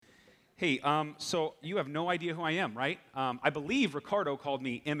Hey, so you have no idea who I am, right? I believe Ricardo called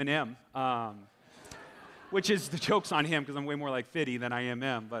me Eminem, which is the joke's on him because I'm way more like Fiddy than I am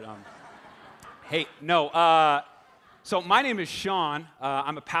M. But hey, no. So my name is Sean.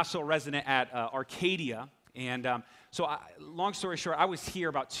 I'm a pastoral resident at Arcadia, and long story short, I was here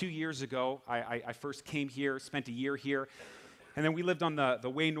about 2 years ago. I first came here, spent a year here. And then we lived on the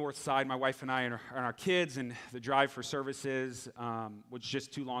way north side, my wife and I and our kids, and the drive for services was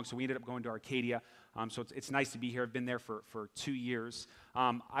just too long, so we ended up going to Arcadia. So it's nice to be here. I've been there for 2 years.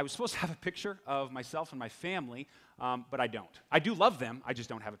 I was supposed to have a picture of myself and my family, but I don't. I do love them. I just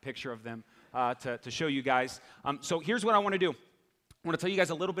don't have a picture of them to show you guys. So here's what I want to do. I want to tell you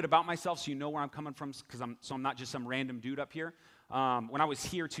guys a little bit about myself so you know where I'm coming from, because I'm not just some random dude up here. When I was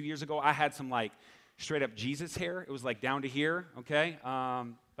here 2 years ago, I had some straight up Jesus hair. It was down to here, okay?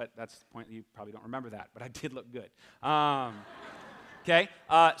 But that's the point. You probably don't remember that, but I did look good. Okay?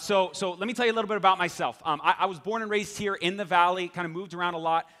 So let me tell you a little bit about myself. I was born and raised here in the Valley, kind of moved around a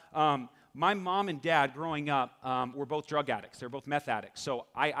lot. My mom and dad, growing up, were both drug addicts. They were both meth addicts. So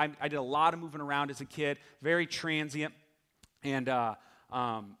I did a lot of moving around as a kid, very transient. And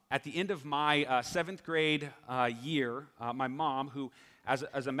at the end of my 7th grade year, my mom, who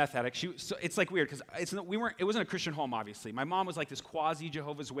as a meth addict, it's weird because it wasn't a Christian home, obviously. My mom was this quasi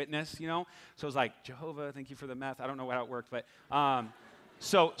Jehovah's Witness, So it was Jehovah, thank you for the meth. I don't know how it worked, but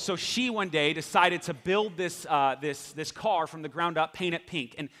so she one day decided to build this car from the ground up, paint it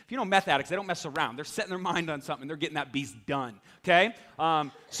pink. And if you know meth addicts, they don't mess around. They're setting their mind on something. They're getting that beast done. Okay,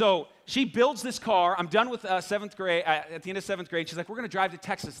 so she builds this car. I'm done with 7th grade. At the end of 7th grade, she's like, "We're going to drive to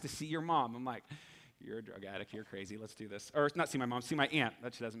Texas to see your mom." I'm like, "You're a drug addict. You're crazy. Let's do this." Or not see my mom, see my aunt.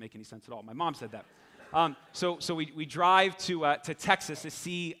 That doesn't make any sense at all. My mom said that. So we drive to Texas to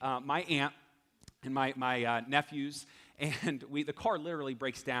see my aunt and my nephews. And the car literally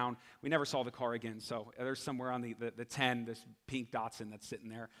breaks down. We never saw the car again. So there's somewhere on the 10, this pink Datsun that's sitting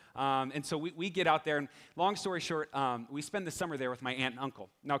there. And so we get out there. And long story short, we spend the summer there with my aunt and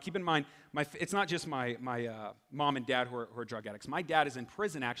uncle. Now, keep in mind, it's not just my mom and dad who are drug addicts. My dad is in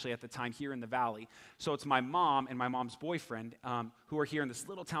prison, actually, at the time here in the Valley. So it's my mom and my mom's boyfriend who are here in this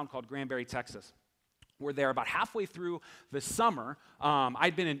little town called Granbury, Texas. We're there about halfway through the summer.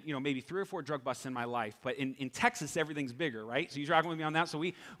 I'd been in, maybe 3 or 4 drug busts in my life, but in Texas, everything's bigger, right? So you tracking with me on that? So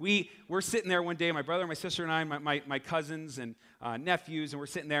we're sitting there one day, my brother, my sister, and I, my cousins and nephews, and we're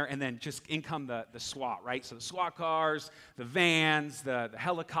sitting there, and then just in come the SWAT, right? So the SWAT cars, the vans, the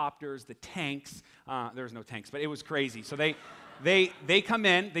helicopters, the tanks. There was no tanks, but it was crazy. So they come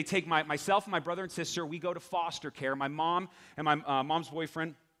in, they take myself and my brother and sister. We go to foster care. My mom and my mom's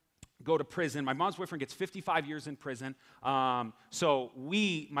boyfriend go to prison. My mom's boyfriend gets 55 years in prison. So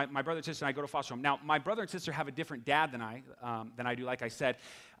my brother and sister and I go to foster home. Now, my brother and sister have a different dad than I do, like I said,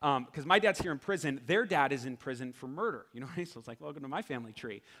 because my dad's here in prison. Their dad is in prison for murder. You know what I mean? So it's welcome to my family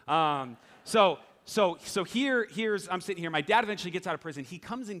tree. So here's I'm sitting here. My dad eventually gets out of prison. He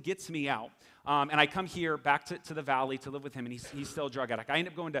comes and gets me out. And I come here back to the Valley to live with him, and he's still a drug addict. I end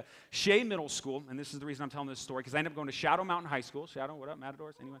up going to Shea Middle School, and this is the reason I'm telling this story, because I end up going to Shadow Mountain High School. Shadow, what up,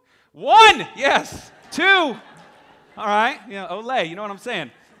 Matadors? Anyone? 1! Yes! 2! All right. Olay, you know what I'm saying.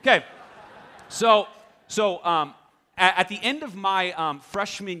 Okay. So at the end of my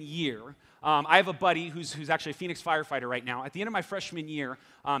freshman year, I have a buddy who's actually a Phoenix firefighter right now. At the end of my freshman year,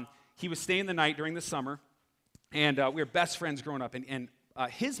 he was staying the night during the summer, and we were best friends growing up, and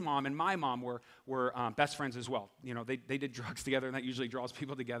his mom and my mom were best friends as well. They did drugs together, and that usually draws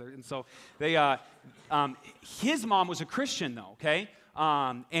people together. And so his mom was a Christian, though, okay?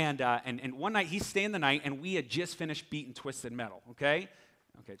 And one night, he's staying the night, and we had just finished beating Twisted Metal, okay?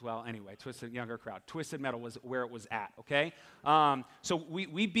 Okay, well, anyway, younger crowd. Twisted Metal was where it was at, okay? So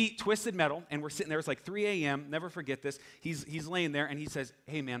we beat Twisted Metal, and we're sitting there. It's 3 a.m., never forget this. He's laying there, and he says,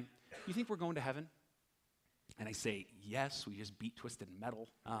 "Hey, man, you think we're going to heaven?" And I say, "Yes, we just beat Twisted Metal."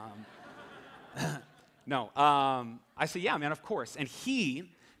 No. I say, "Yeah, man, of course." And he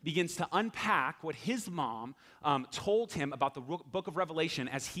begins to unpack what his mom told him about the book of Revelation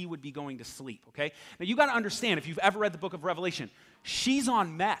as he would be going to sleep, okay? Now, you got to understand, if you've ever read the book of Revelation, she's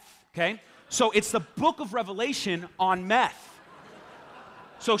on meth, okay? So it's the book of Revelation on meth.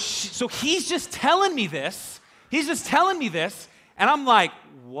 So he's just telling me this. And I'm like,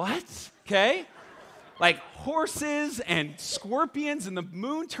 what? Okay? Horses and scorpions and the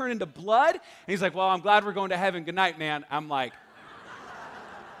moon turn into blood. And he's like, "Well, I'm glad we're going to heaven. Good night, man." I'm like,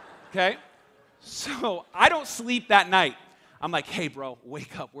 okay. So I don't sleep that night. I'm like, "Hey, bro,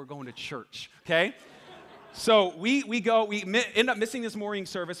 wake up. We're going to church." Okay. So we end up missing this morning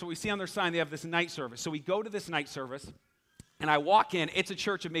service. So we see on their sign they have this night service. So we go to this night service. And I walk in, it's a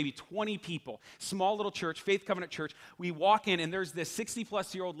church of maybe 20 people, small little church, Faith Covenant Church. We walk in, and there's this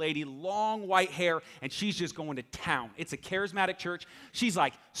 60-plus-year-old lady, long white hair, and she's just going to town. It's a charismatic church. She's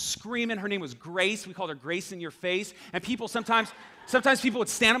like screaming. Her name was Grace. We called her Grace in Your Face. And people sometimes people would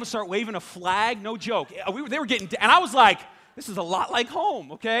stand up and start waving a flag. No joke. They were getting, and I was like, this is a lot like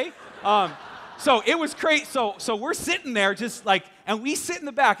home, okay? So it was crazy. So we're sitting there just like, and we sit in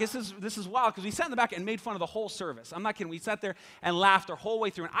the back. This is wild because we sat in the back and made fun of the whole service. I'm not kidding. We sat there and laughed our whole way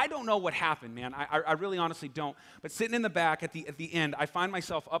through. And I don't know what happened, man. I really honestly don't. But sitting in the back at the end, I find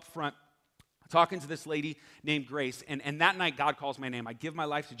myself up front talking to this lady named Grace. And that night, God calls my name. I give my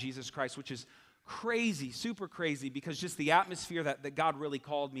life to Jesus Christ, which is crazy, super crazy, because just the atmosphere that God really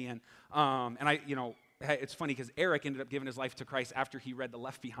called me in. And I, it's funny because Eric ended up giving his life to Christ after he read the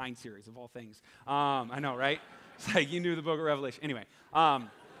Left Behind series, of all things. I know, right? It's like you knew the book of Revelation. Anyway,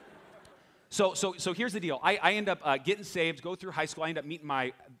 so here's the deal. I end up getting saved, go through high school. I end up meeting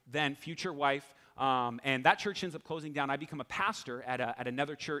my then future wife, and that church ends up closing down. I become a pastor at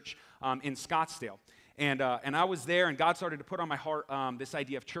another church in Scottsdale. And I was there, and God started to put on my heart this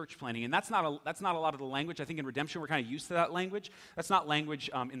idea of church planting. And that's not a lot of the language. I think in Redemption we're kind of used to that language. That's not language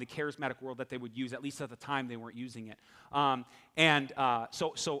in the charismatic world that they would use. At least at the time they weren't using it.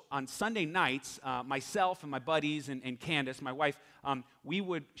 So on Sunday nights, myself and my buddies and Candace, my wife,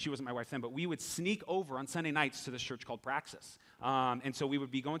 she wasn't my wife then, but we would sneak over on Sunday nights to this church called Praxis. And so we would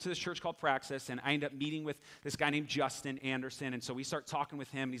be going to this church called Praxis, and I end up meeting with this guy named Justin Anderson. And so we start talking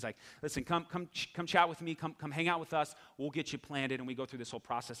with him, and he's like, listen, come chat with me, come hang out with us, we'll get you planted, and we go through this whole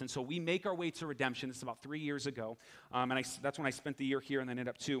process. And so we make our way to Redemption. This is about 3 years ago, and that's when I spent the year here, and then ended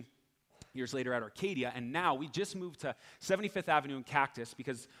up 2 years later at Arcadia. And now we just moved to 75th Avenue in Cactus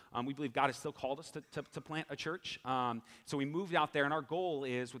because we believe God has still called us to plant a church. So we moved out there, and our goal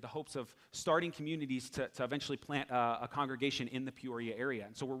is with the hopes of starting communities to eventually plant a congregation in the Peoria area.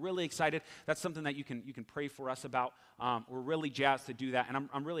 And so we're really excited. That's something that you can pray for us about. We're really jazzed to do that, and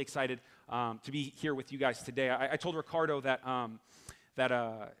I'm really excited to be here with you guys today. I told Ricardo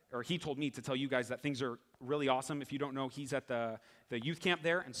or he told me to tell you guys that things are really awesome. If you don't know, he's at the youth camp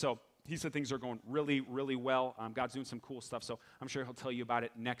there, and so he said things are going really, really well. God's doing some cool stuff, so I'm sure he'll tell you about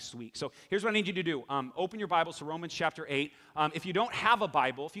it next week. So here's what I need you to do. Open your Bibles to Romans chapter 8. If you don't have a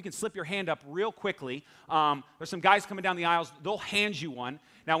Bible, if you can slip your hand up real quickly, there's some guys coming down the aisles. They'll hand you one.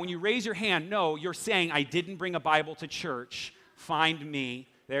 Now, when you raise your hand, no, you're saying, I didn't bring a Bible to church. Find me.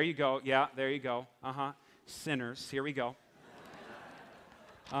 There you go. Yeah, there you go. Sinners. Here we go.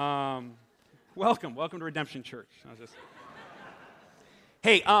 Welcome to Redemption Church.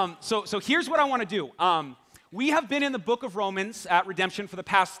 Hey, so here's what I want to do. We have been in the book of Romans at Redemption for the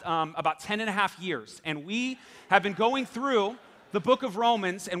past about 10 and a half years, and we have been going through the book of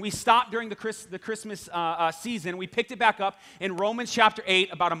Romans, and we stopped during the Christmas season. We picked it back up in Romans chapter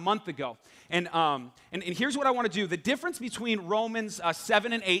 8 about a month ago. And here's what I want to do. The difference between Romans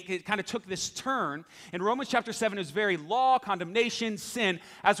 7 and 8, it kind of took this turn. In Romans chapter 7, it was very law, condemnation, sin.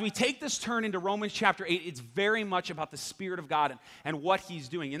 As we take this turn into Romans chapter 8, it's very much about the Spirit of God and what He's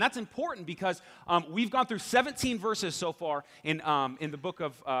doing. And that's important because we've gone through 17 verses so far in the book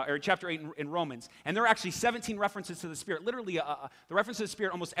of, or chapter 8 in Romans. And there are actually 17 references to the Spirit. Literally, the reference to the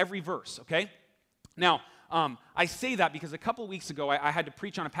Spirit almost every verse, okay? Now, I say that because a couple weeks ago I had to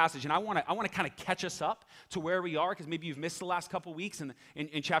preach on a passage, and I want to kind of catch us up to where we are because maybe you've missed the last couple weeks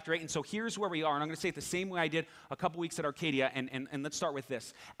in chapter 8. And so here's where we are, and I'm going to say it the same way I did a couple weeks at Arcadia. And let's start with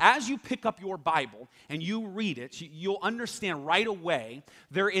this. As you pick up your Bible and you read it, you'll understand right away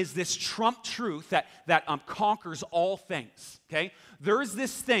there is this trump truth that conquers all things. Okay, there is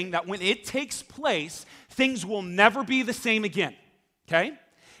this thing that when it takes place, things will never be the same again. Okay,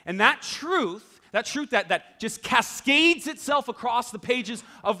 and that truth that just cascades itself across the pages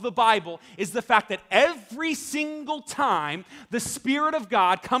of the Bible is the fact that every single time the Spirit of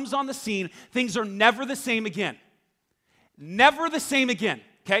God comes on the scene, things are never the same again. Never the same again.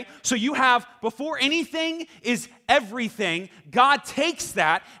 Okay? So you have, before anything is everything, God takes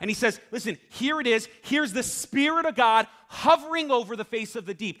that and He says, listen, here it is. Here's the Spirit of God hovering over the face of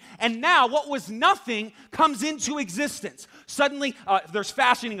the deep. And now what was nothing comes into existence. Suddenly there's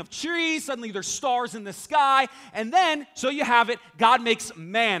fashioning of trees. Suddenly there's stars in the sky. And then, so you have it, God makes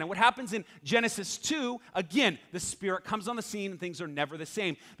man. And what happens in Genesis 2, again, the Spirit comes on the scene and things are never the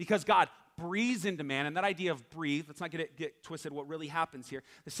same because God breathes into man. And that idea of breathe, let's not get twisted what really happens here.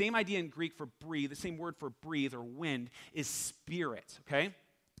 The same idea in Greek for breathe, the same word for breathe or wind is spirit, okay? And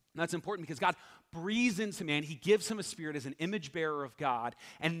that's important because God breathes into man. He gives him a spirit as an image bearer of God,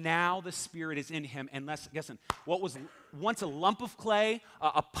 and now the Spirit is in him. And listen, what was once a lump of clay,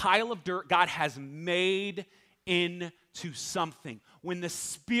 a pile of dirt, God has made into something. When the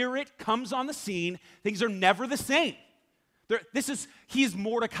Spirit comes on the scene, things are never the same. He is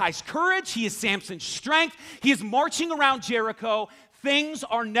Mordecai's courage. He is Samson's strength. He is marching around Jericho. Things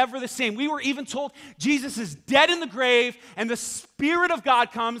are never the same. We were even told Jesus is dead in the grave, and the Spirit of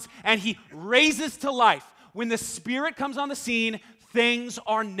God comes, and he raises to life. When the Spirit comes on the scene, things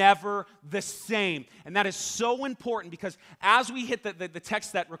are never the same. And that is so important because as we hit the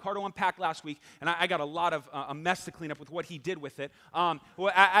text that Ricardo unpacked last week, and I got a lot of a mess to clean up with what he did with it,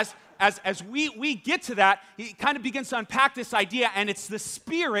 as we get to that, he kind of begins to unpack this idea, and it's the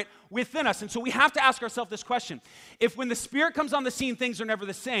Spirit within us. And so we have to ask ourselves this question. If when the Spirit comes on the scene, things are never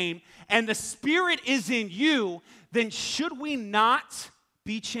the same, and the Spirit is in you, then should we not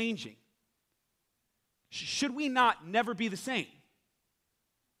be changing? Should we not never be the same?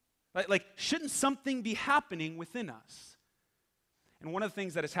 Like, shouldn't something be happening within us? And one of the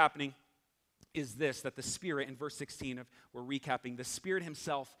things that is happening is this, that the Spirit, in verse 16, we're recapping, the Spirit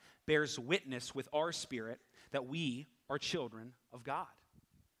himself bears witness with our spirit that we are children of God.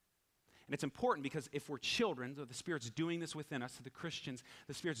 And it's important because if we're children, so the Spirit's doing this within us, the Christians,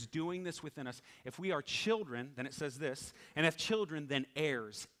 the Spirit's doing this within us. If we are children, then it says this, and if children, then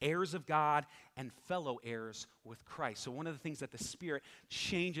heirs, heirs of God and fellow heirs with Christ. So one of the things that the Spirit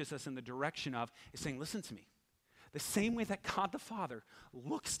changes us in the direction of is saying, listen to me. The same way that God the Father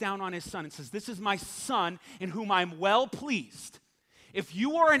looks down on his Son and says, this is my Son in whom I'm well pleased. If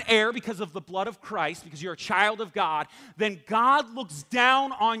you are an heir because of the blood of Christ, because you're a child of God, then God looks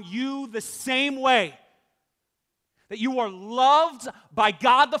down on you the same way. That you are loved by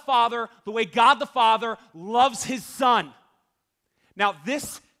God the Father the way God the Father loves his Son. Now,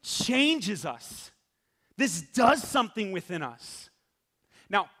 this changes us. This does something within us.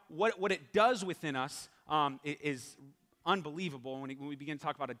 Now, what it does within us is unbelievable when we begin to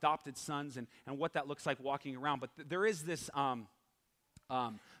talk about adopted sons and what that looks like walking around. But there is this...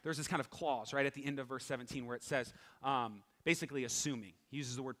 there's this kind of clause right at the end of verse 17 where it says, basically assuming. He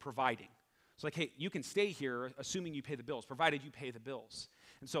uses the word providing. It's like, hey, you can stay here assuming you pay the bills, provided you pay the bills.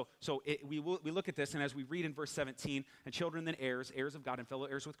 And so we look at this, and as we read in verse 17, and children then heirs, heirs of God and fellow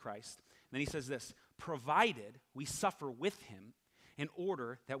heirs with Christ. And then he says this, provided we suffer with him in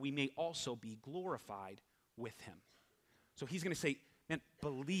order that we may also be glorified with him. So he's going to say, man,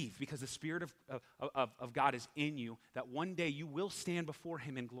 believe, because the Spirit of God is in you, that one day you will stand before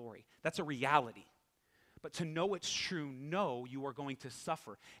him in glory. That's a reality. But to know it's true, know you are going to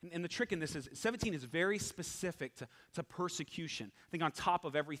suffer. And the trick in this is, 17 is very specific to persecution, I think on top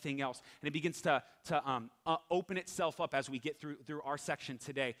of everything else. And it begins to open itself up as we get through our section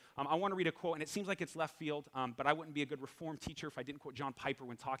today. I want to read a quote, and it seems like it's left field, but I wouldn't be a good Reformed teacher if I didn't quote John Piper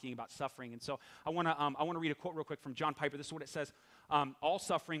when talking about suffering. And so I want to read a quote real quick from John Piper. This is what it says. All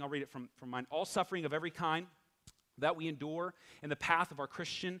suffering, I'll read it from mine. All suffering of every kind that we endure in the path of our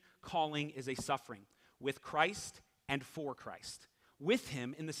Christian calling is a suffering. With Christ and for Christ. With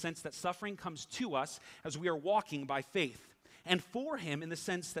him in the sense that suffering comes to us as we are walking by faith. And for him in the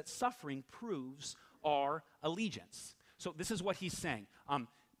sense that suffering proves our allegiance. So this is what he's saying.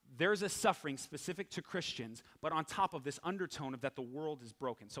 There's a suffering specific to Christians, but on top of this undertone of that the world is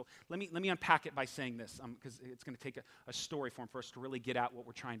broken. So let me unpack it by saying this, because it's going to take a story form for us to really get at what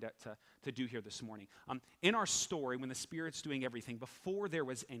we're trying to do here this morning. In our story, when the Spirit's doing everything, before there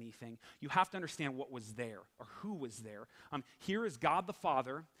was anything, you have to understand what was there, or who was there. Here is God the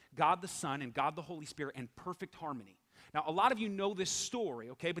Father, God the Son, and God the Holy Spirit in perfect harmony. Now, a lot of you know this story,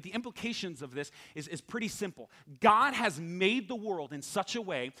 okay, but the implications of this is pretty simple. God has made the world in such a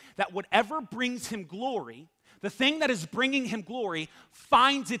way that whatever brings him glory, the thing that is bringing him glory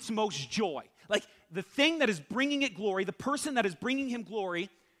finds its most joy. Like, the thing that is bringing it glory, the person that is bringing him glory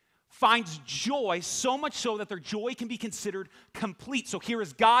finds joy, so much so that their joy can be considered complete. So here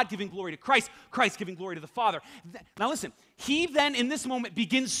is God giving glory to Christ, Christ giving glory to the Father. Now listen, he then in this moment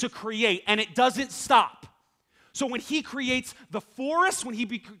begins to create, and it doesn't stop. So when he creates the forest, when he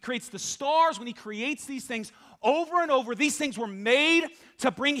creates the stars, when he creates these things over and over, these things were made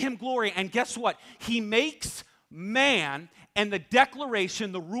to bring him glory. And guess what? He makes man, and the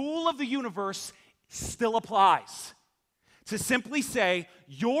declaration, the rule of the universe still applies. To simply say,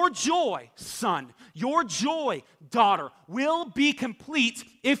 your joy, son, your joy, daughter, will be complete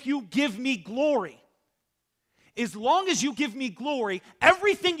if you give me glory. As long as you give me glory,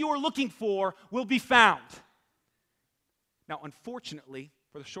 everything you are looking for will be found. Now, unfortunately,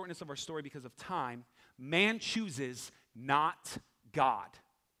 for the shortness of our story because of time, man chooses not God.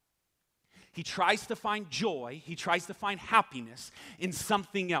 he tries to find joy, he tries to find happiness in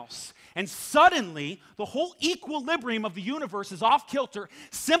something else. And suddenly, the whole equilibrium of the universe is off kilter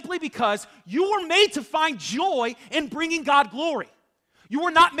simply because you were made to find joy in bringing God glory. You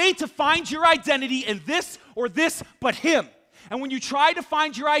were not made to find your identity in this or this but him. And when you try to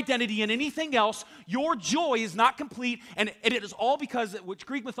find your identity in anything else, your joy is not complete. And it is all because, which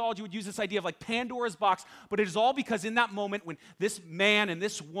Greek mythology would use this idea of like Pandora's box, but it is all because in that moment when this man and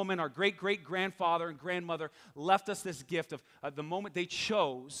this woman, our great-great-grandfather and grandmother, left us this gift of the moment they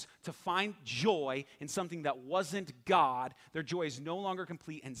chose to find joy in something that wasn't God, their joy is no longer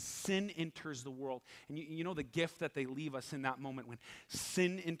complete and sin enters the world. And you know the gift that they leave us in that moment when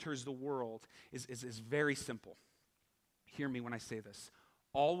sin enters the world is very simple. Hear me when I say this.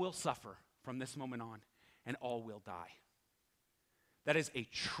 All will suffer from this moment on, and all will die. That is a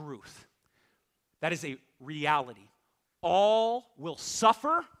truth. That is a reality. All will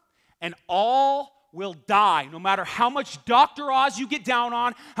suffer, and all will die. No matter how much Dr. Oz you get down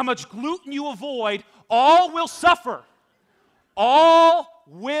on, how much gluten you avoid, all will suffer. All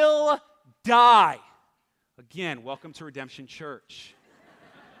will die. Again, welcome to Redemption Church.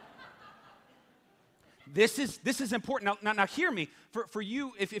 This is important. Now hear me. For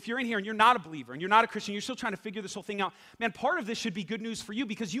you, if you're in here and you're not a believer and you're not a Christian, you're still trying to figure this whole thing out, man, part of this should be good news for you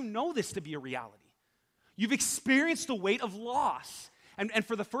because you know this to be a reality. You've experienced the weight of loss. And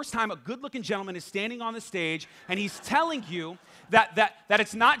for the first time, a good-looking gentleman is standing on the stage and he's telling you that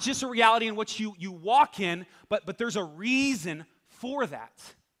it's not just a reality in which you walk in, but there's a reason for that.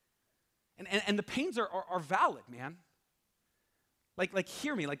 And the pains are valid, man. Like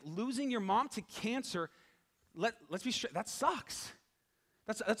hear me, like losing your mom to cancer, let's be straight, that sucks.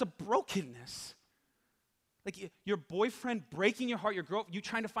 That's a brokenness. Like your boyfriend breaking your heart, your girl, you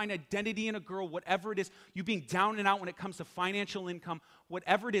trying to find identity in a girl, whatever it is, you being down and out when it comes to financial income,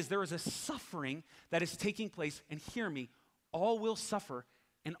 whatever it is, there is a suffering that is taking place. And hear me, all will suffer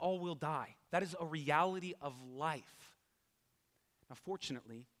and all will die. That is a reality of life. Now,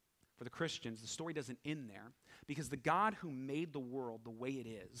 fortunately, for the Christians, the story doesn't end there because the God who made the world the way it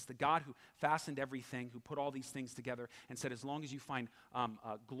is, the God who fastened everything, who put all these things together and said, as long as you find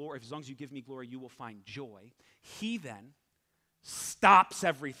glory, as long as you give me glory, you will find joy. He then stops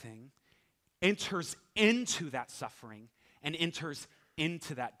everything, enters into that suffering, and enters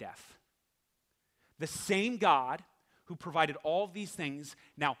into that death. The same God who provided all of these things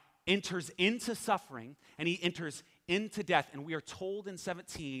now enters into suffering, and he enters into death. And we are told in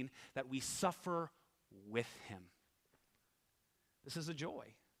 17 that we suffer with him. This is a joy.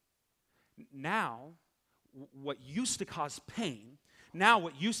 Now, what used to cause pain, now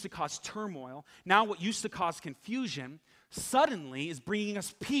what used to cause turmoil, now what used to cause confusion, suddenly is bringing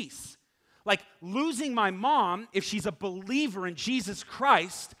us peace. Like losing my mom, if she's a believer in Jesus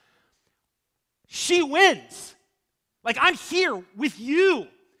Christ, she wins. Like I'm here with you,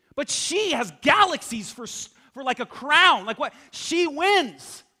 but she has galaxies for like a crown. Like what? She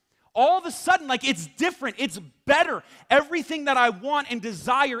wins. All of a sudden, like it's different, it's better. Everything that I want and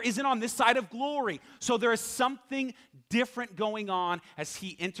desire isn't on this side of glory. So there is something different going on as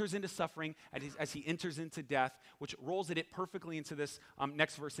he enters into suffering, as he enters into death, which rolls it perfectly into this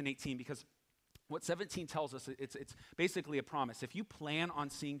next verse in 18, because what 17 tells us, it's basically a promise. If you plan on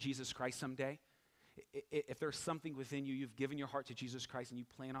seeing Jesus Christ someday, if there's something within you, you've given your heart to Jesus Christ and you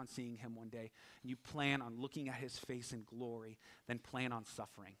plan on seeing him one day, and you plan on looking at his face in glory, then plan on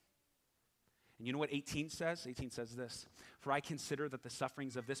suffering. And you know what 18 says? 18 says this, "For I consider that the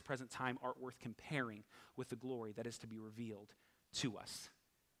sufferings of this present time aren't worth comparing with the glory that is to be revealed to us."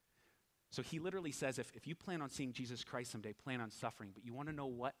 So he literally says, if you plan on seeing Jesus Christ someday, plan on suffering. But you want to know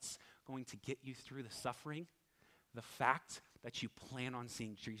what's going to get you through the suffering? The fact that you plan on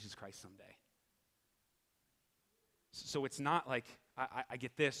seeing Jesus Christ someday. So it's not like I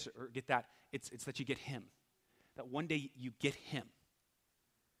get this or get that. It's that you get him. That one day you get him.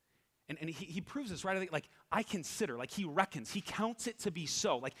 And he proves this, right? Like, I consider, like he reckons, he counts it to be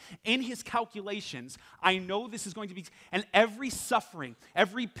so. Like in his calculations, I know this is going to be, and every suffering,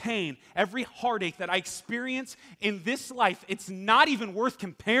 every pain, every heartache that I experience in this life, it's not even worth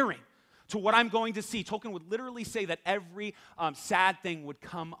comparing to what I'm going to see. Tolkien would literally say that every sad thing would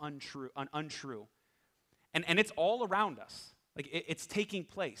come untrue. And it's all around us. Like it's taking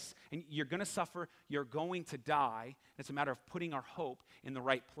place. And you're going to suffer. You're going to die. It's a matter of putting our hope in the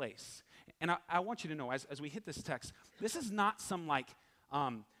right place. And I want you to know, as we hit this text, this is not some like,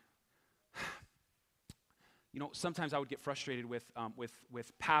 sometimes I would get frustrated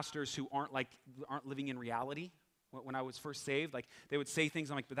with pastors who aren't living in reality. when I was first saved. Like, they would say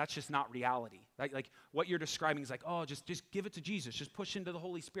things, I'm like, but that's just not reality. Like what you're describing is like, oh, just give it to Jesus. Just push into the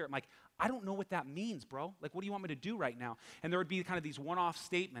Holy Spirit. I'm like, I don't know what that means, bro. Like, what do you want me to do right now? And there would be kind of these one-off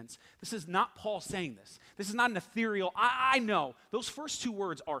statements. This is not Paul saying this. This is not an ethereal, I know. Those first two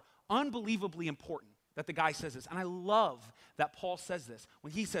words are unbelievably important that the guy says this. And I love that Paul says this.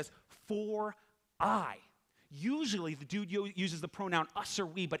 When he says, for I. Usually the dude uses the pronoun us or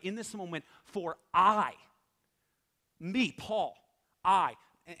we, but in this moment, for I. Me, Paul, I.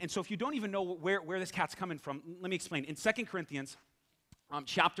 And so if you don't even know where this cat's coming from, let me explain. In 2 Corinthians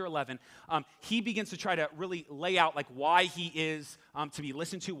chapter 11, he begins to try to really lay out like why he is to be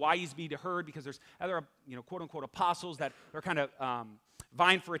listened to, why he's to be heard, because there's other, quote-unquote apostles that are kind of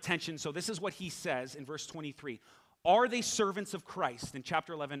vying for attention. So this is what he says in verse 23. Are they servants of Christ? In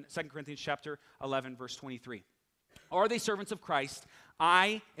chapter 11, 2 Corinthians chapter 11, verse 23. Are they servants of Christ?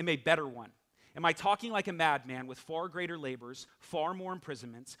 I am a better one. Am I talking like a madman with far greater labors, far more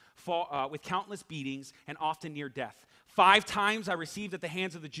imprisonments, with countless beatings, and often near death? 5 times I received at the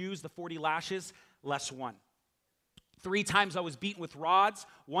hands of the Jews the 40 lashes, less one. 3 times I was beaten with rods.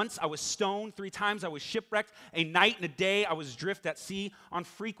 Once I was stoned. 3 times I was shipwrecked. A night and a day I was adrift at sea, on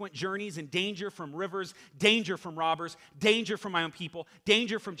frequent journeys, in danger from rivers, danger from robbers, danger from my own people,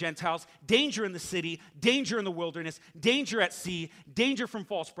 danger from Gentiles, danger in the city, danger in the wilderness, danger at sea, danger from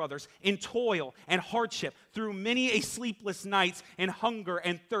false brothers, in toil and hardship, through many a sleepless nights, and hunger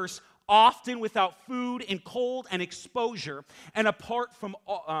and thirst, often without food and cold and exposure, and apart from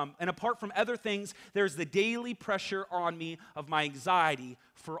other things, there's the daily pressure on me of my anxiety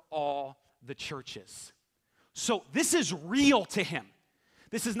for all the churches. So this is real to him.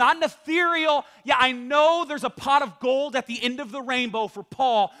 This is not an ethereal, yeah, I know there's a pot of gold at the end of the rainbow for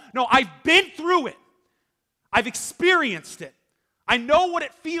Paul. No, I've been through it. I've experienced it. I know what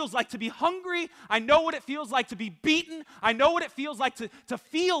it feels like to be hungry. I know what it feels like to be beaten. I know what it feels like to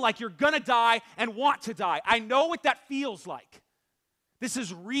feel like you're going to die and want to die. I know what that feels like. This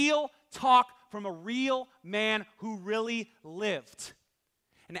is real talk from a real man who really lived.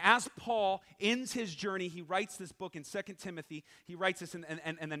 And as Paul ends his journey, he writes this book in 2 Timothy. He writes this,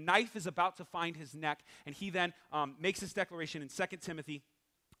 and the knife is about to find his neck. And he then makes this declaration in 2 Timothy.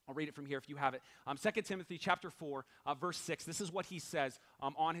 I'll read it from here if you have it. 2 Timothy chapter 4, verse 6. This is what he says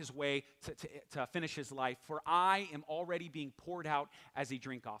on his way to finish his life. For I am already being poured out as a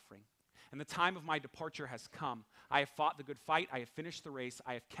drink offering, and the time of my departure has come. I have fought the good fight. I have finished the race.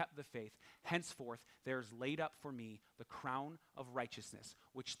 I have kept the faith. Henceforth, there is laid up for me the crown of righteousness,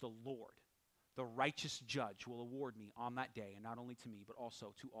 which the Lord, the righteous judge, will award me on that day, and not only to me, but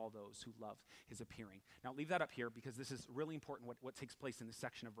also to all those who love his appearing. Now, leave that up here because this is really important what takes place in this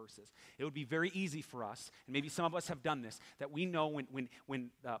section of verses. It would be very easy for us, and maybe some of us have done this, that we know when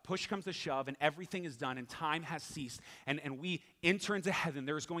push comes to shove and everything is done and time has ceased and we enter into heaven,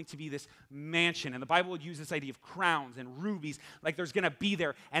 there's going to be this mansion. And the Bible would use this idea of crowns and rubies, like there's going to be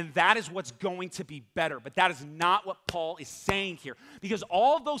there, and that is what's going to be better. But that is not what Paul is saying here, because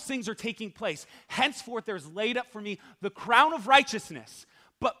all of those things are taking place. Henceforth, there's laid up for me the crown of righteousness.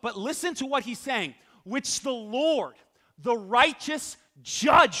 But listen to what he's saying, which the Lord, the righteous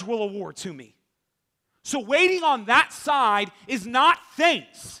judge, will award to me. So waiting on that side is not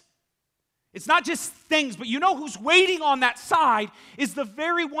things. It's not just things, but you know who's waiting on that side is the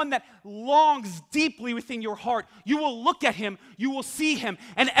very one that longs deeply within your heart. You will look at him, you will see him,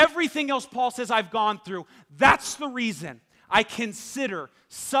 and everything else Paul says I've gone through. That's the reason I consider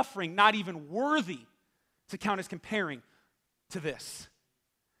suffering not even worthy to count as comparing to this.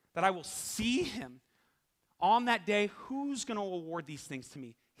 That I will see him on that day. Who's going to award these things to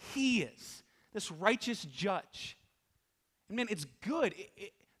me? He is, this righteous judge. And man, it's good.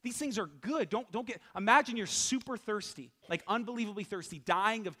 These things are good. Don't get, imagine you're super thirsty, like unbelievably thirsty,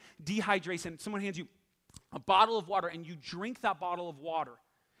 dying of dehydration. Someone hands you a bottle of water and you drink that bottle of water.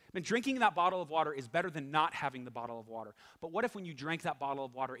 And drinking that bottle of water is better than not having the bottle of water. But what if when you drank that bottle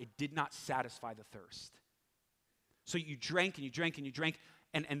of water, it did not satisfy the thirst? So you drank and you drank and you drank,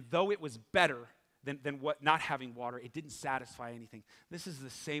 and though it was better than what not having water, it didn't satisfy anything. This is the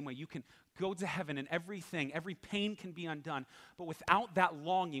same way. You can go to heaven and every pain can be undone. But without that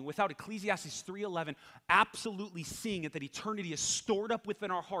longing, without Ecclesiastes 3:11 absolutely seeing it, that eternity is stored up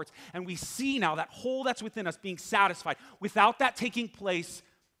within our hearts, and we see now that hole that's within us being satisfied. Without that taking place,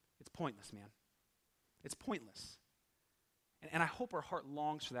 it's pointless, man. It's pointless. And I hope our heart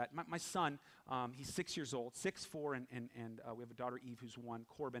longs for that. My son, he's 6 years old, 6'4", and we have a daughter, Eve, who's 1.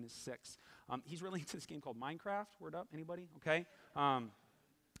 Corbin is 6. He's really into this game called Minecraft. Word up, anybody? Okay.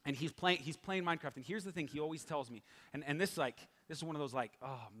 And he's playing Minecraft. And here's the thing he always tells me, and this This is one of those like,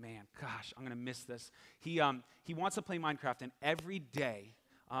 oh man, gosh, I'm going to miss this. He wants to play Minecraft, and every day,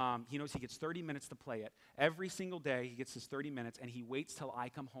 he knows he gets 30 minutes to play it. Every single day, he gets his 30 minutes, and he waits till I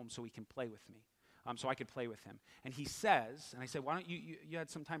come home so he can play with me, so I could play with him. And he says, and I said, why don't you had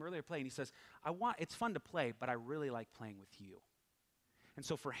some time earlier to play, and he says, it's fun to play, but I really like playing with you. And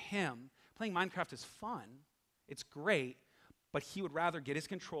so for him, playing Minecraft is fun. It's great, but he would rather get his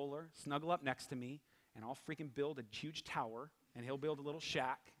controller, snuggle up next to me, and I'll freaking build a huge tower, and he'll build a little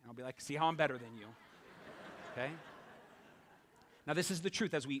shack, and I'll be like, see how I'm better than you, okay? Now, this is the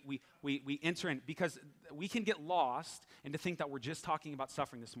truth as we enter in, because we can get lost and to think that we're just talking about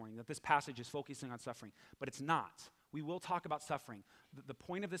suffering this morning, that this passage is focusing on suffering, but it's not. We will talk about suffering. The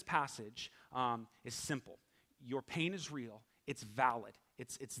point of this passage is simple. Your pain is real. It's valid.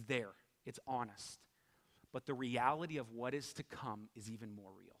 It's there. It's honest. But the reality of what is to come is even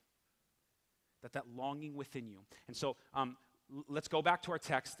more real. That longing within you. And so let's go back to our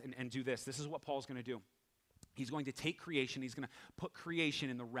text and do this. This is what Paul's going to do. He's going to take creation. He's going to put creation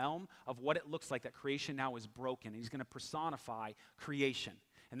in the realm of what it looks like that creation now is broken. He's going to personify creation.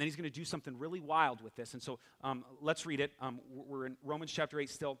 And then he's going to do something really wild with this. And so let's read it. We're in Romans chapter 8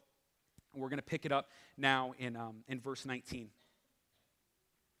 still. We're going to pick it up now in verse 19.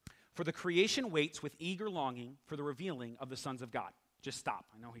 For the creation waits with eager longing for the revealing of the sons of God. Just stop.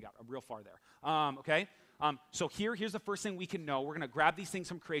 I know he got real far there. Okay? So here's the first thing we can know. We're going to grab these things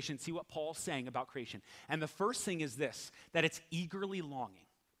from creation, see what Paul's saying about creation. And the first thing is this, that it's eagerly longing.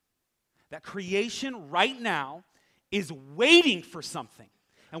 That creation right now is waiting for something.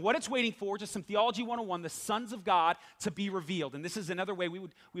 And what it's waiting for, just some Theology 101, the sons of God to be revealed. And this is another way we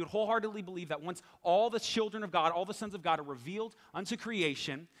would wholeheartedly believe that once all the children of God, all the sons of God are revealed unto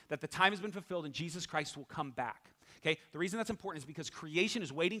creation, that the time has been fulfilled and Jesus Christ will come back. Okay, the reason that's important is because creation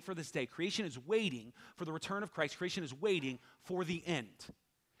is waiting for this day. Creation is waiting for the return of Christ. Creation is waiting for the end.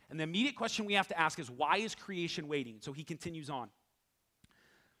 And the immediate question we have to ask is, why is creation waiting? So he continues on.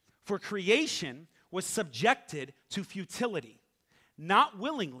 For creation was subjected to futility, not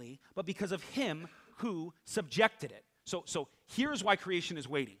willingly, but because of him who subjected it. So here's why creation is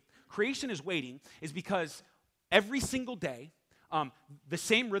waiting. Creation is waiting is because every single day, the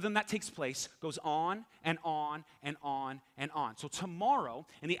same rhythm that takes place goes on and on and on and on. So tomorrow,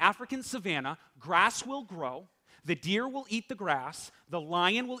 in the African savannah, grass will grow, the deer will eat the grass, the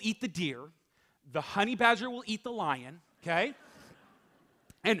lion will eat the deer, the honey badger will eat the lion, okay?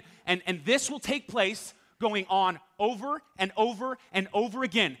 And this will take place going on over and over and over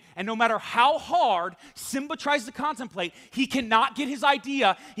again. And no matter how hard Simba tries to contemplate, he cannot get his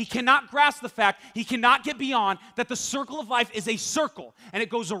idea, he cannot grasp the fact, he cannot get beyond that the circle of life is a circle. And it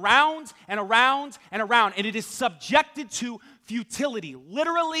goes around and around and around. And it is subjected to futility,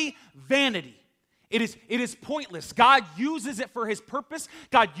 literally vanity. It is pointless. God uses it for his purpose.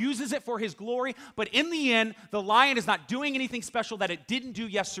 God uses it for his glory. But in the end, the lion is not doing anything special that it didn't do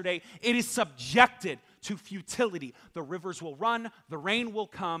yesterday. It is subjected to futility. The rivers will run. The rain will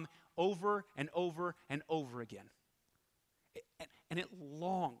come over and over and over again. And it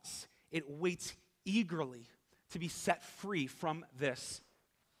longs. It waits eagerly to be set free from this.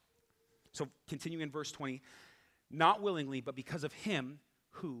 So continue in verse 20. Not willingly, but because of him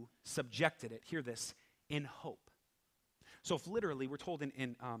who subjected it. Hear this, in hope. So if literally we're told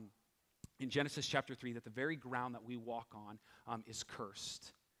in Genesis chapter 3 that the very ground that we walk on is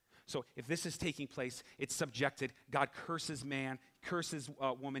cursed. So if this is taking place, it's subjected. God curses man, curses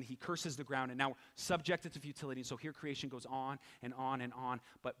woman, he curses the ground, and now we're subjected to futility. So here creation goes on and on and on,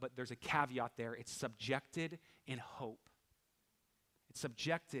 but there's a caveat there. It's subjected in hope. It's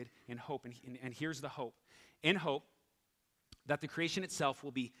subjected in hope, and here's the hope. In hope, that the creation itself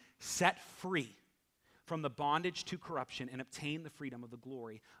will be set free from the bondage to corruption and obtain the freedom of the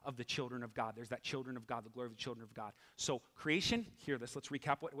glory of the children of God. There's that children of God, the glory of the children of God. So creation, hear this, let's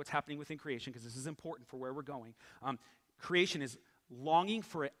recap what's happening within creation because this is important for where we're going. Creation is longing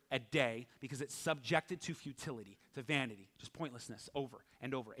for a day because it's subjected to futility, to vanity, just pointlessness over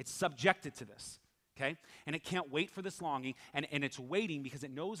and over. It's subjected to this. Okay? And it can't wait for this longing, and it's waiting because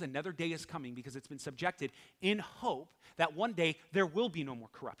it knows another day is coming because it's been subjected in hope that one day there will be no more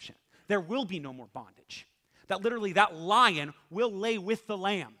corruption. There will be no more bondage. That literally that lion will lay with the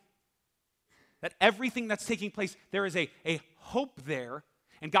lamb. That everything that's taking place, there is a hope there,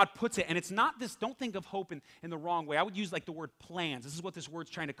 and God puts it, and it's not this, don't think of hope in the wrong way. I would use like the word plans. This is what this word's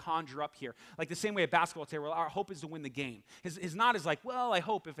trying to conjure up here. Like the same way a basketball player, well, our hope is to win the game. His nod is like, well, I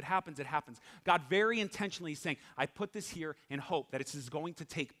hope if it happens, it happens. God very intentionally is saying, I put this here in hope that it is going to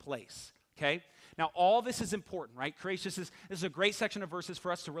take place, okay? Now, all this is important, right? Creation, this is a great section of verses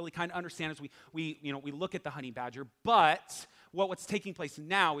for us to really kind of understand as we look at the honey badger, but what's taking place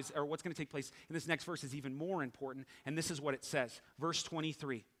now is, or what's going to take place in this next verse is even more important, and this is what it says. Verse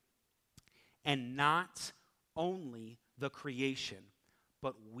 23. And not only the creation,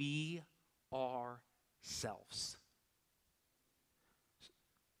 but we ourselves.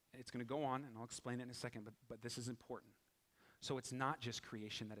 It's going to go on, and I'll explain it in a second, but this is important. So it's not just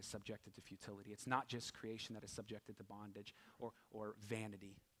creation that is subjected to futility. It's not just creation that is subjected to bondage or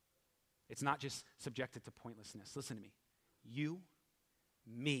vanity. It's not just subjected to pointlessness. Listen to me. You,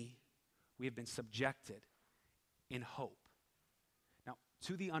 me, we have been subjected in hope. Now,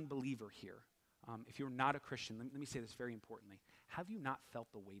 to the unbeliever here, if you're not a Christian, let me say this very importantly. Have you not felt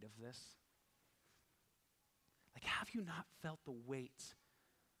the weight of this? Like, have you not felt the weight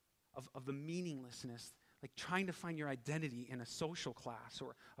of the meaninglessness, like trying to find your identity in a social class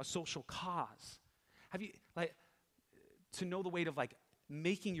or a social cause? Have you, like, to know the weight of, like,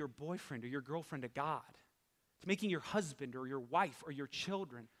 making your boyfriend or your girlfriend a god, to making your husband or your wife or your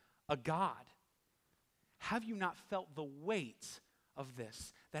children a god? Have you not felt the weight of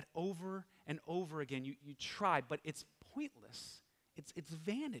this, that over and over again you try, but it's pointless. It's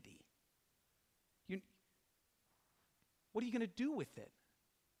vanity. What are you going to do with it?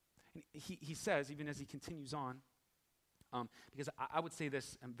 And he says, even as he continues on, because I would say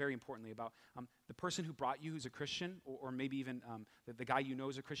this very importantly about the person who brought you who's a Christian, or maybe even the guy you know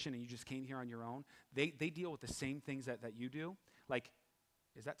is a Christian and you just came here on your own, they deal with the same things that you do. Like,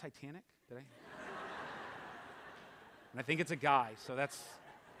 is that Titanic? Did I? And I think it's a guy, so that's,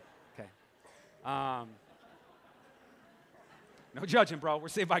 okay. No judging, bro. We're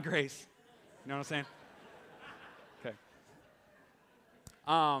saved by grace. You know what I'm saying? Okay.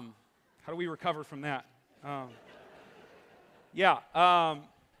 How do we recover from that?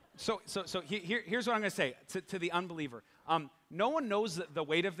 So here's what I'm going to say to the unbeliever. No one knows the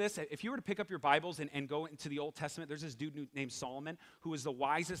weight of this. If you were to pick up your Bibles and go into the Old Testament, there's this dude named Solomon who was the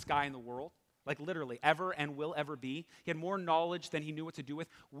wisest guy in the world. Like literally, ever and will ever be. He had more knowledge than he knew what to do with.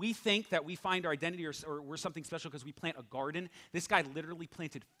 We think that we find our identity or we're something special because we plant a garden. This guy literally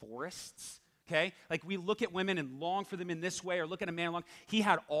planted forests, okay? Like we look at women and long for them in this way, or look at a man and long. He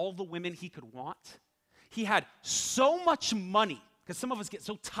had all the women he could want. He had so much money, because some of us get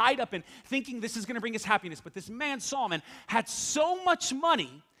so tied up in thinking this is going to bring us happiness. But this man, Solomon, had so much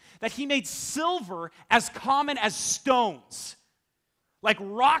money that he made silver as common as stones. Like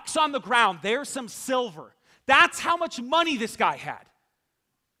rocks on the ground, there's some silver. That's how much money this guy had.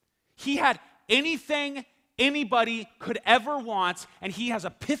 He had anything anybody could ever want, and he has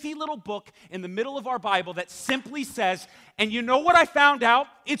a pithy little book in the middle of our Bible that simply says, and you know what I found out?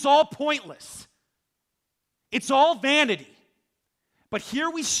 It's all pointless. It's all vanity. But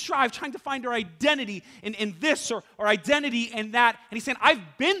here we strive, trying to find our identity in this or identity in that. And he's saying,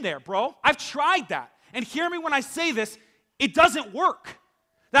 I've been there, bro. I've tried that. And hear me when I say this. It doesn't work.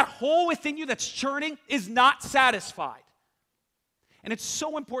 That hole within you that's churning is not satisfied. And it's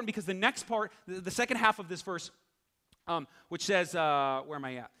so important because the next part, the second half of this verse, which says, where am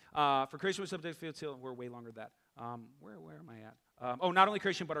I at? For creation was subject to futility. We're way longer than that. Where am I at? Not only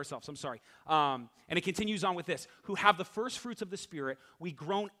creation, but ourselves. I'm sorry. And it continues on with this. Who have the first fruits of the Spirit, we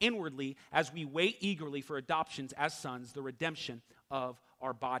groan inwardly as we wait eagerly for adoptions as sons, the redemption of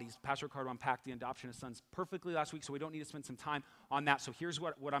our bodies. Pastor Ricardo unpacked the adoption of sons perfectly last week, so we don't need to spend some time on that. So here's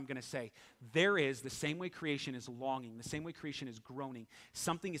what I'm going to say. There is, the same way creation is longing, the same way creation is groaning,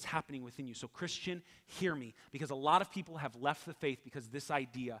 something is happening within you. So Christian, hear me, because a lot of people have left the faith because this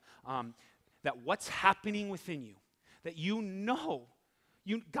idea that what's happening within you, that you know,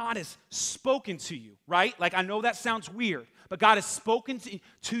 God has spoken to you, right? Like, I know that sounds weird, but God has spoken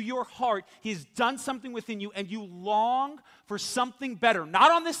to your heart. He has done something within you, and you long for something better. Not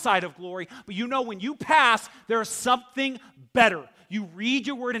on this side of glory, but you know when you pass, there's something better. You read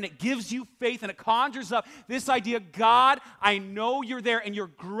your word, and it gives you faith, and it conjures up this idea, God, I know you're there, and you're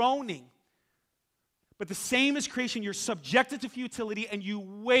groaning. But the same as creation, you're subjected to futility, and you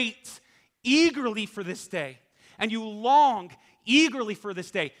wait eagerly for this day. And you long eagerly for this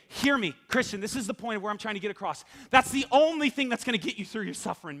day. Hear me, Christian, this is the point of where I'm trying to get across. That's the only thing that's going to get you through your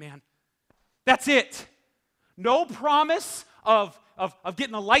suffering, man. That's it. No promise of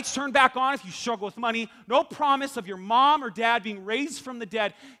getting the lights turned back on if you struggle with money. No promise of your mom or dad being raised from the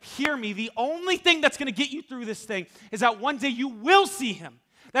dead. Hear me, the only thing that's going to get you through this thing is that one day you will see him.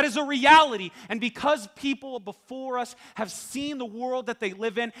 That is a reality. And because people before us have seen the world that they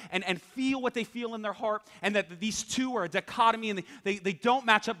live in and feel what they feel in their heart, and that these two are a dichotomy and they don't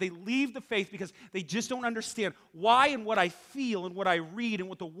match up, they leave the faith because they just don't understand why and what I feel and what I read and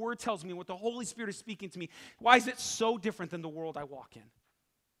what the Word tells me and what the Holy Spirit is speaking to me. Why is it so different than the world I walk in?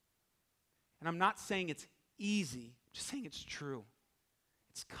 And I'm not saying it's easy Just saying it's true.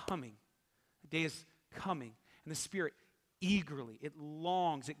 It's coming. The day is coming. And the Spirit eagerly, it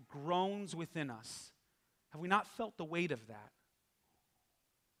longs, it groans within us. Have we not felt the weight of that?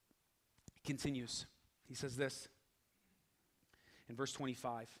 He continues. He says this in verse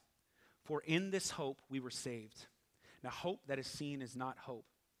 25. For in this hope we were saved. Now hope that is seen is not hope.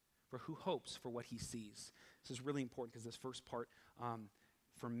 For who hopes for what he sees? This is really important because this first part,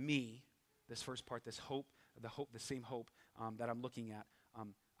 for me, this first part, this hope, the same hope that I'm looking at,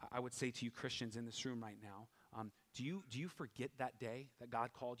 I would say to you Christians in this room right now, do you forget that day that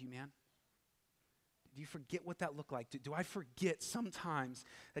God called you, man? Do you forget what that looked like? Do I forget sometimes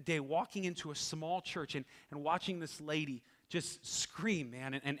that day walking into a small church and watching this lady just scream,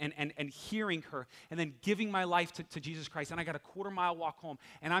 man, and hearing her, and then giving my life to Jesus Christ, and I got a quarter-mile walk home,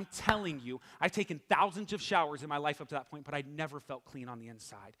 and I'm telling you, I've taken thousands of showers in my life up to that point, but I never felt clean on the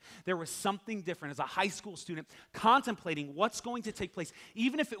inside. There was something different as a high school student contemplating what's going to take place.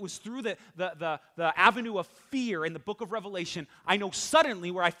 Even if it was through the avenue of fear in the book of Revelation, I know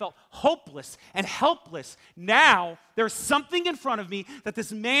suddenly where I felt hopeless and helpless. Now, there's something in front of me that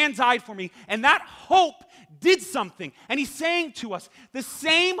this man died for me, and that hope did something. And he's saying to us, the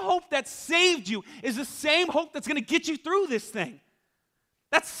same hope that saved you is the same hope that's going to get you through this thing.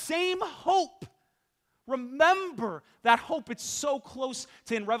 That same hope. Remember that hope. It's so close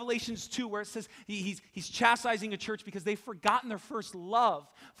to in Revelations 2 where it says he's chastising a church because they've forgotten their first love.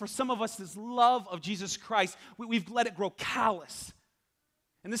 For some of us, this love of Jesus Christ, we've let it grow callous.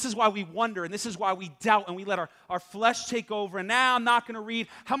 And this is why we wonder, and this is why we doubt, and we let our flesh take over. And now I'm not going to read.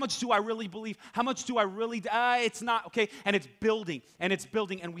 How much do I really believe? How much do I really? It's not, okay? And it's building,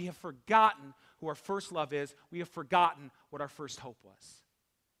 and we have forgotten who our first love is. We have forgotten what our first hope was.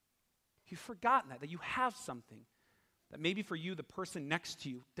 You've forgotten that you have something that maybe for you, the person next to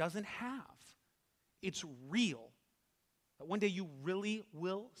you doesn't have. It's real. That one day you really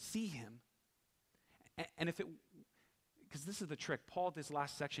will see him. And if it... Because this is the trick. Paul, this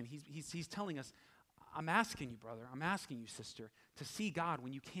last section, he's telling us, I'm asking you, brother, I'm asking you, sister, to see God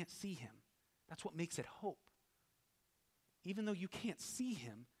when you can't see him. That's what makes it hope. Even though you can't see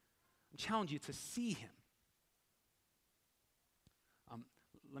him, I'm challenging you to see him.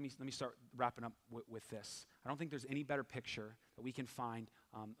 Let me start wrapping up with this. I don't think there's any better picture that we can find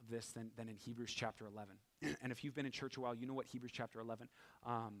of this than in Hebrews chapter 11. And if you've been in church a while, you know what Hebrews chapter 11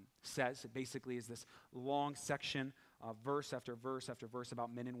 says. It basically is this long section, verse after verse after verse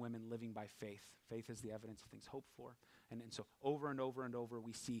about men and women living by faith. Faith is the evidence of things hoped for. And so over and over and over,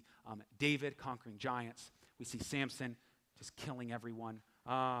 we see David conquering giants. We see Samson just killing everyone.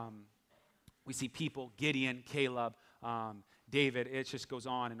 We see people, Gideon, Caleb, David. It just goes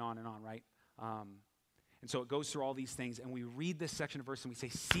on and on and on, right? And so it goes through all these things, and we read this section of verse, and we say,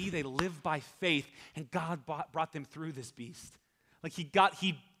 see, they live by faith, and God brought them through this beast. Like he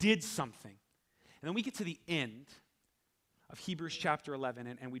did something. And then we get to the end of Hebrews chapter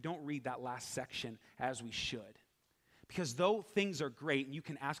 11, and we don't read that last section as we should. Because though things are great, and you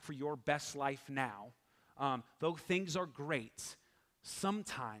can ask for your best life now, though things are great,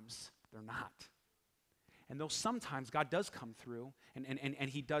 sometimes they're not. And though sometimes God does come through, and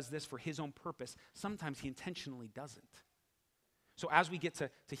he does this for his own purpose, sometimes he intentionally doesn't. So as we get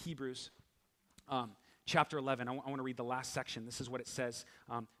to Hebrews chapter 11, I want to read the last section. This is what it says,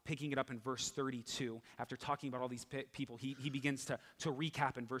 picking it up in verse 32. After talking about all these people, he begins to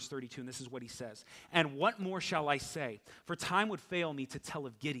recap in verse 32, and this is what he says. And what more shall I say? For time would fail me to tell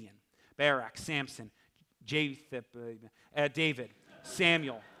of Gideon, Barak, Samson, David,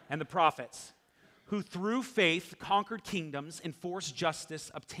 Samuel, and the prophets, who through faith conquered kingdoms, enforced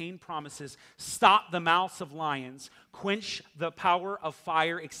justice, obtained promises, stopped the mouths of lions, quenched the power of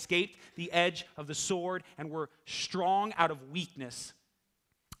fire, escaped the edge of the sword, and were strong out of weakness,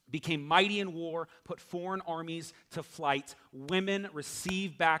 became mighty in war, put foreign armies to flight. Women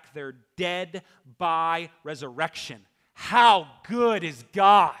received back their dead by resurrection. How good is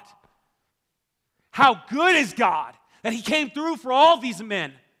God? How good is God that he came through for all these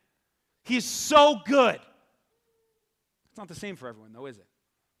men? He is so good. It's not the same for everyone, though, is it?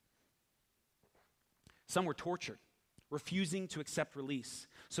 Some were tortured, refusing to accept release,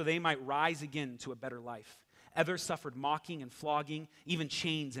 so they might rise again to a better life. Others suffered mocking and flogging, even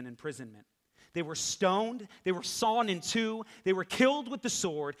chains and imprisonment. They were stoned, they were sawn in two, they were killed with the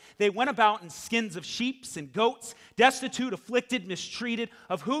sword. They went about in skins of sheep and goats, destitute, afflicted, mistreated,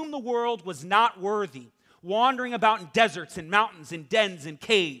 of whom the world was not worthy, wandering about in deserts and mountains and dens and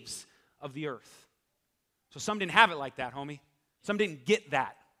caves of the earth. So some didn't have it like that, homie. Some didn't get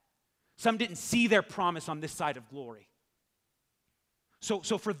that. Some didn't see their promise on this side of glory. So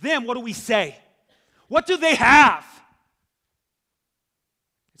for them, what do we say? What do they have?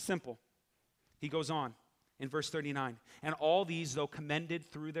 Simple. He goes on in verse 39. And all these, though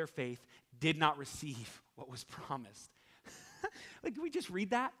commended through their faith, did not receive what was promised. Like, did we just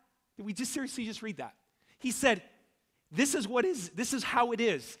read that? Did we just seriously just read that? He said, this is how it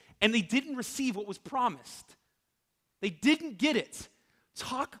is. And they didn't receive what was promised. They didn't get it.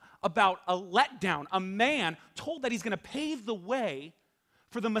 Talk about a letdown. A man told that he's going to pave the way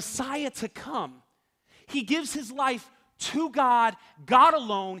for the Messiah to come. He gives his life to God, God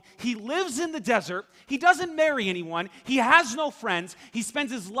alone. He lives in the desert. He doesn't marry anyone. He has no friends. He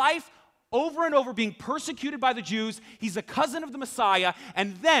spends his life over and over being persecuted by the Jews. He's a cousin of the Messiah.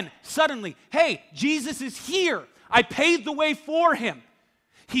 And then suddenly, hey, Jesus is here. I paved the way for him.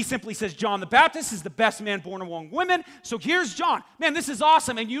 He simply says, John the Baptist is the best man born among women. So here's John. Man, this is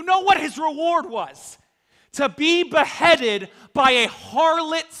awesome. And you know what his reward was? To be beheaded by a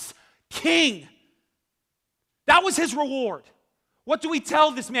harlot's king. That was his reward. What do we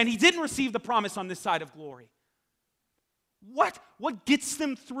tell this man? He didn't receive the promise on this side of glory. What gets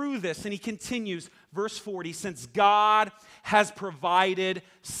them through this? And he continues, verse 40, since God has provided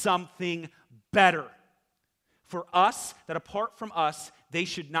something better for us, that apart from us, they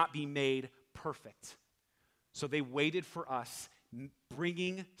should not be made perfect. So they waited for us,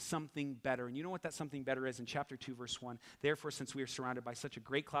 bringing something better. And you know what that something better is? In chapter 2, verse 1, therefore, since we are surrounded by such a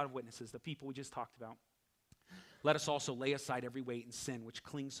great cloud of witnesses, the people we just talked about, let us also lay aside every weight and sin which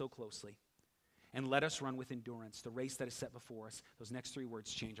clings so closely. And let us run with endurance the race that is set before us. Those next 3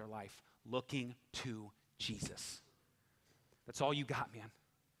 words change our life. Looking to Jesus. That's all you got, man.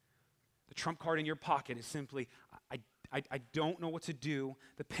 The trump card in your pocket is simply, I don't know what to do.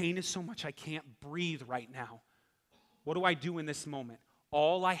 The pain is so much I can't breathe right now. What do I do in this moment?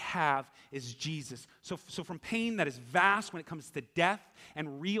 All I have is Jesus. So from pain that is vast when it comes to death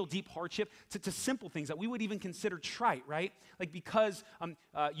and real deep hardship to simple things that we would even consider trite, right? Like because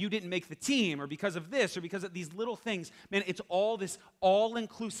you didn't make the team or because of this or because of these little things. Man, it's all this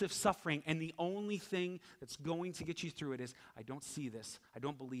all-inclusive suffering, and the only thing that's going to get you through it is, I don't see this, I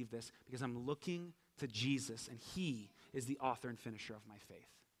don't believe this, because I'm looking to Jesus, and he is the author and finisher of my faith.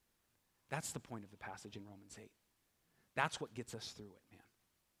 That's the point of the passage in Romans 8. That's what gets us through it, man.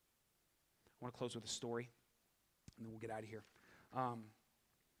 I want to close with a story, and then we'll get out of here.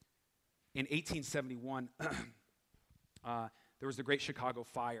 In 1871, there was the Great Chicago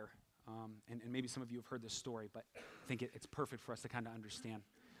Fire, and maybe some of you have heard this story, but I think it's perfect for us to kind of understand.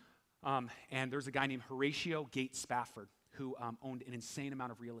 And there's a guy named Horatio Gates Spafford who owned an insane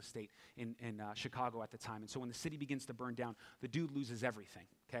amount of real estate in Chicago at the time. And so when the city begins to burn down, the dude loses everything,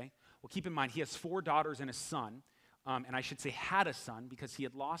 okay? Well, keep in mind, he has 4 daughters and a son. And I should say had a son because he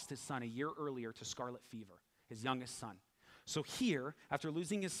had lost his son a year earlier to scarlet fever, his youngest son. So here, after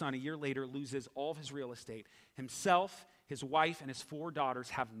losing his son, a year later, loses all of his real estate. Himself, his wife, and his 4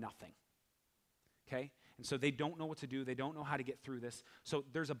 daughters have nothing. Okay? And so they don't know what to do. They don't know how to get through this. So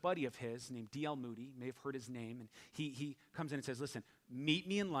there's a buddy of his named D.L. Moody. You may have heard his name. And he comes in and says, listen, meet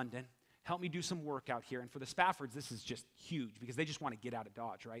me in London. Help me do some work out here. And for the Spaffords, this is just huge because they just want to get out of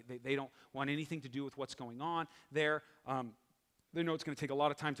Dodge, right? They don't want anything to do with what's going on there. They know it's going to take a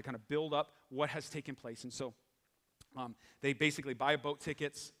lot of time to kind of build up what has taken place. And so they basically buy boat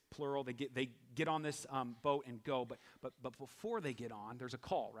tickets, plural. They get on this boat and go. But before they get on, there's a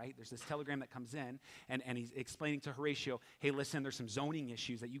call, right? There's this telegram that comes in, and he's explaining to Horatio, hey, listen, there's some zoning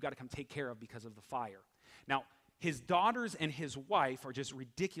issues that you got to come take care of because of the fire. Now, his daughters and his wife are just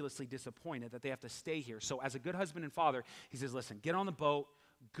ridiculously disappointed that they have to stay here. So as a good husband and father, he says, listen, get on the boat,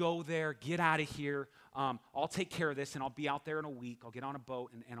 go there, get out of here. I'll take care of this, and I'll be out there in a week. I'll get on a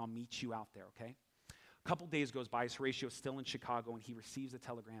boat, and I'll meet you out there, okay? A couple days goes by. Horatio is still in Chicago, and he receives a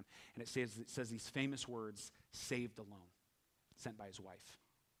telegram, and it says these famous words, saved alone, sent by his wife.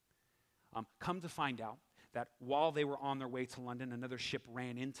 Come to find out that while they were on their way to London, another ship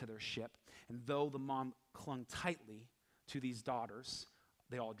ran into their ship, and though the mom clung tightly to these daughters,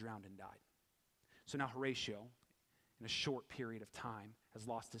 they all drowned and died. So now Horatio, in a short period of time, has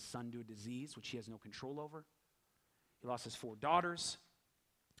lost his son to a disease which he has no control over. He lost his 4 daughters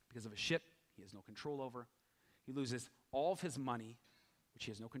because of a ship he has no control over. He loses all of his money, which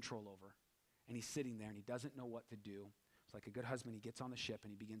he has no control over, and he's sitting there and he doesn't know what to do. It's like a good husband, he gets on the ship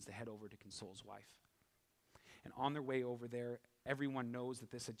and he begins to head over to console his wife. And on their way over there, everyone knows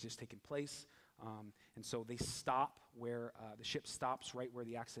that this had just taken place. And so they stop where the ship stops right where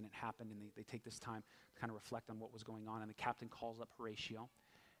the accident happened, and they take this time to kind of reflect on what was going on. And the captain calls up Horatio,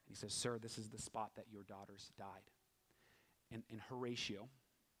 and he says, sir, this is the spot that your daughters died. And Horatio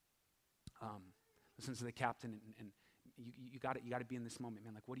listens to the captain, and you got to be in this moment,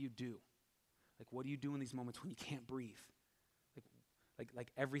 man. Like, what do you do? Like, what do you do in these moments when you can't breathe?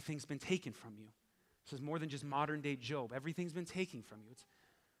 Like everything's been taken from you. This is more than just modern day Job. Everything's been taken from you.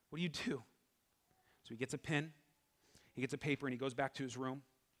 What do you do? So he gets a pen, he gets a paper, and he goes back to his room,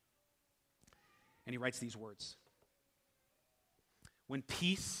 and he writes these words. When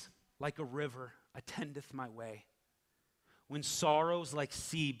peace like a river attendeth my way, when sorrows like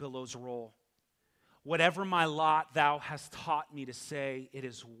sea billows roll, whatever my lot thou hast taught me to say, it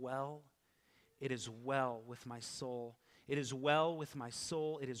is well with my soul. It is well with my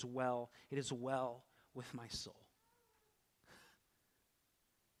soul. It is well with my soul.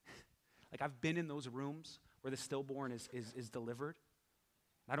 Like I've been in those rooms where the stillborn is delivered.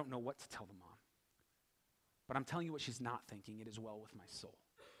 I don't know what to tell the mom. But I'm telling you what she's not thinking. It is well with my soul.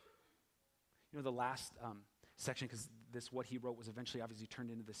 You know, the last section, because what he wrote was eventually obviously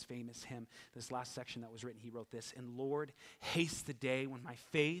turned into this famous hymn. This last section that was written, he wrote this: And Lord, haste the day when my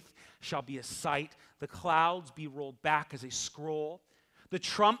faith shall be a sight, the clouds be rolled back as a scroll, the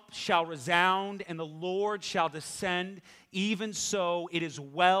trump shall resound, and the Lord shall descend. Even so, it is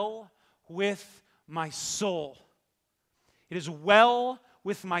well with my soul. It is well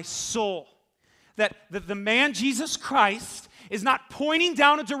with my soul. That the man Jesus Christ is not pointing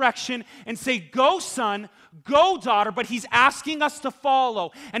down a direction and say, go son, go daughter, but he's asking us to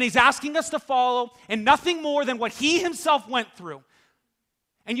follow. And he's asking us to follow in nothing more than what he himself went through.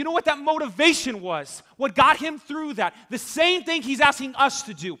 And you know what that motivation was? What got him through that? The same thing he's asking us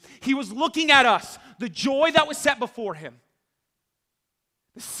to do. He was looking at us, the joy that was set before him.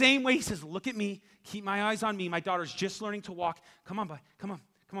 The same way he says, look at me, keep my eyes on me. My daughter's just learning to walk. Come on, come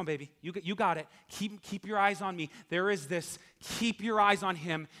on, baby. You got it. Keep your eyes on me. There is this. Keep your eyes on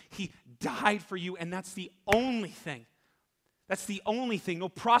him. He died for you, and that's the only thing. That's the only thing. No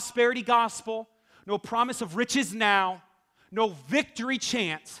prosperity gospel, no promise of riches now, no victory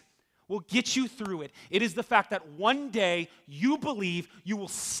chance will get you through it. It is the fact that one day you believe you will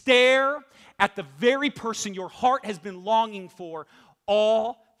stare at the very person your heart has been longing for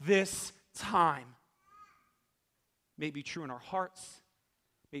all this time. May be true in our hearts.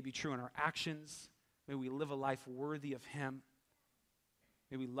 May be true in our actions. May we live a life worthy of him.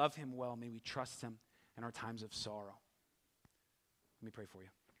 May we love him well. May we trust him in our times of sorrow. Let me pray for you.